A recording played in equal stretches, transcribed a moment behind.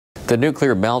The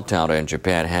nuclear meltdown in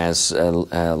Japan has,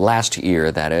 last year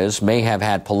that is, may have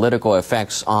had political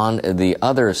effects on the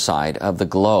other side of the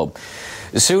globe.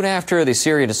 Soon after the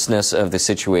seriousness of the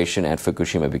situation at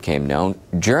Fukushima became known,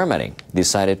 Germany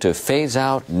decided to phase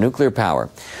out nuclear power.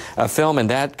 A film in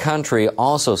that country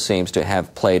also seems to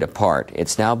have played a part.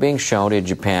 It's now being shown in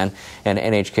Japan, and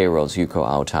NHK World's Yuko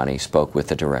Aotani spoke with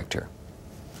the director.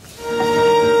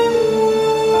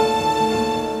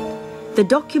 The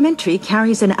documentary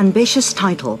carries an ambitious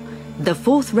title, The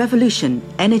Fourth Revolution,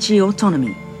 Energy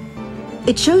Autonomy.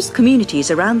 It shows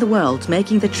communities around the world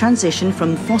making the transition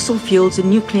from fossil fuels and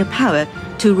nuclear power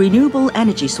to renewable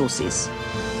energy sources.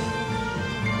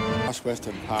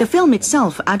 The film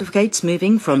itself advocates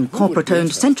moving from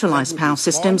corporate-owned centralized power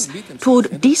systems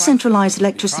toward decentralized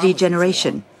electricity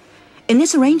generation. In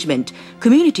this arrangement,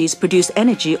 communities produce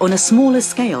energy on a smaller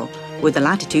scale, with the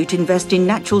latitude to invest in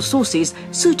natural sources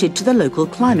suited to the local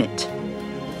climate.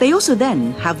 They also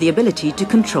then have the ability to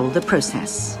control the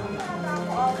process.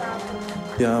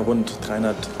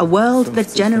 A world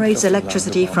that generates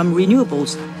electricity from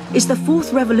renewables is the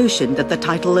fourth revolution that the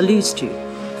title alludes to,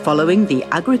 following the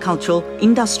agricultural,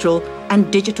 industrial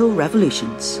and digital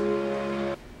revolutions.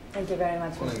 Thank you very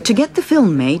much. To get the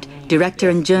film made, director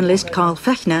and journalist Karl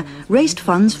Fechner raised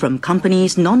funds from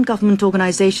companies, non-government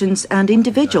organizations and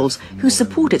individuals who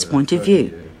support its point of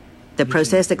view. The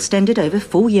process extended over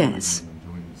 4 years.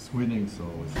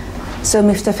 So,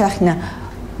 Mr. Fechner,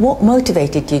 what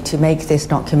motivated you to make this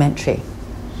documentary?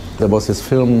 There was this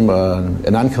film,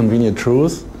 An Inconvenient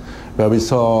Truth, where we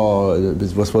saw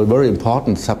this was a very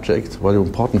important subject, very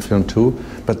important film too,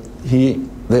 but they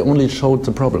only showed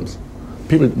the problems.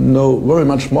 People know very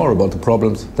much more about the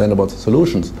problems than about the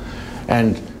solutions.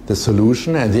 And the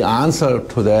solution and the answer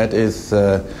to that is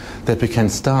that we can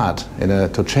start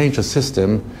to change a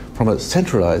system from a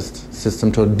centralized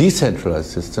system to a decentralized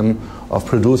system of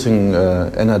producing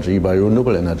energy by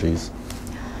renewable energies.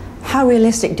 How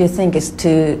realistic do you think is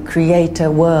to create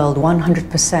a world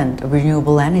 100% of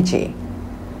renewable energy?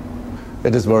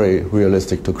 It is very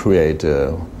realistic to create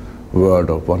a world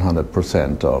of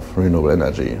 100% of renewable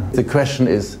energy. The question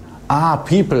is, are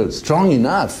people strong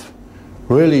enough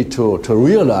really to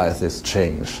realize this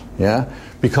change? Yeah?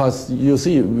 Because you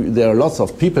see, there are lots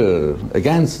of people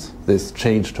against this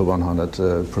change to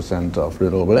 100% of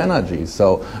renewable energy.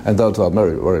 So, and those are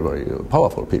very, very, very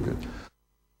powerful people.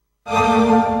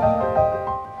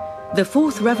 The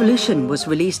Fourth Revolution was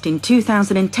released in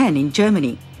 2010 in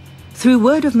Germany. Through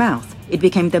word of mouth, it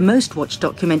became the most watched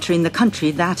documentary in the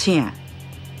country that year.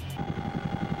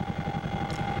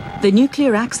 The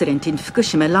nuclear accident in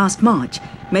Fukushima last March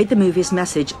made the movie's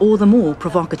message all the more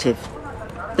provocative.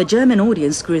 The German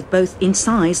audience grew both in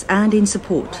size and in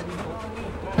support.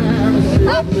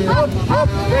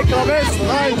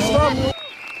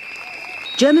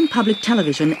 German public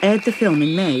television aired the film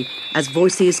in May as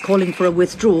voices calling for a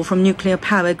withdrawal from nuclear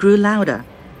power grew louder.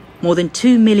 More than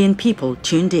 2 million people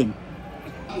tuned in.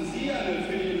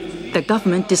 The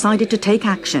government decided to take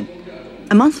action.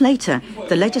 A month later,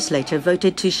 the legislature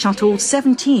voted to shut all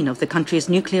 17 of the country's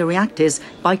nuclear reactors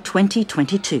by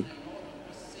 2022.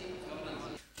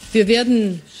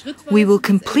 We will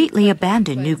completely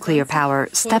abandon nuclear power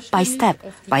step by step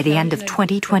by the end of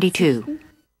 2022.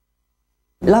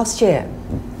 Last year,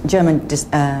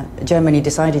 Germany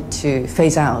decided to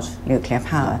phase out nuclear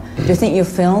power. Do you think your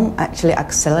film actually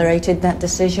accelerated that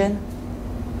decision?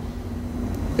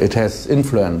 It has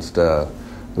influenced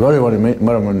very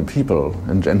many people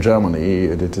in Germany.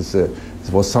 It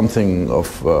was something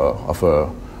of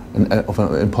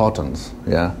an importance.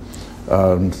 Yeah.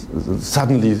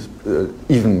 Suddenly,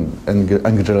 even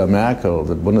Angela Merkel,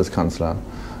 the Bundeskanzler,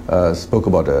 spoke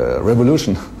about a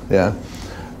revolution. Yeah.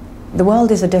 The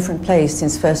world is a different place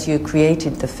since first you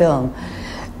created the film.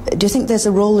 Do you think there's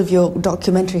a role of your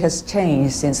documentary has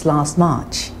changed since last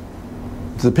March?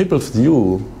 The people's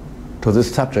view to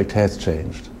this subject has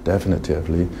changed,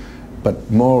 definitively, but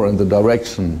more in the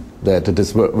direction that it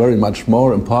is very much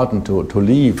more important to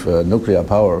leave nuclear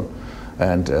power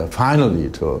and finally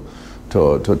to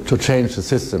change the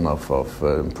system of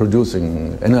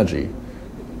producing energy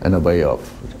in a way of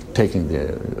taking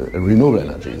the renewable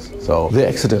energies. So the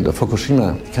accident of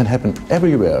Fukushima can happen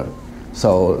everywhere.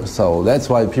 So that's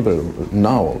why people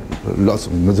now,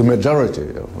 the majority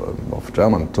of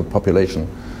German population,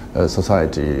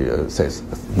 society says,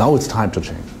 now it's time to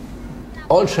change.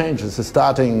 All changes are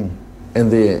starting in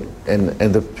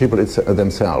the people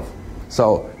themselves.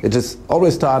 So it is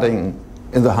always starting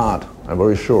in the heart, I'm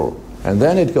very sure. And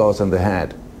then it goes in the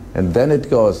head, and then it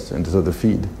goes into the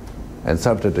feet, and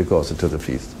sometimes it goes into the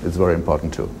feet. It's very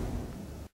important too.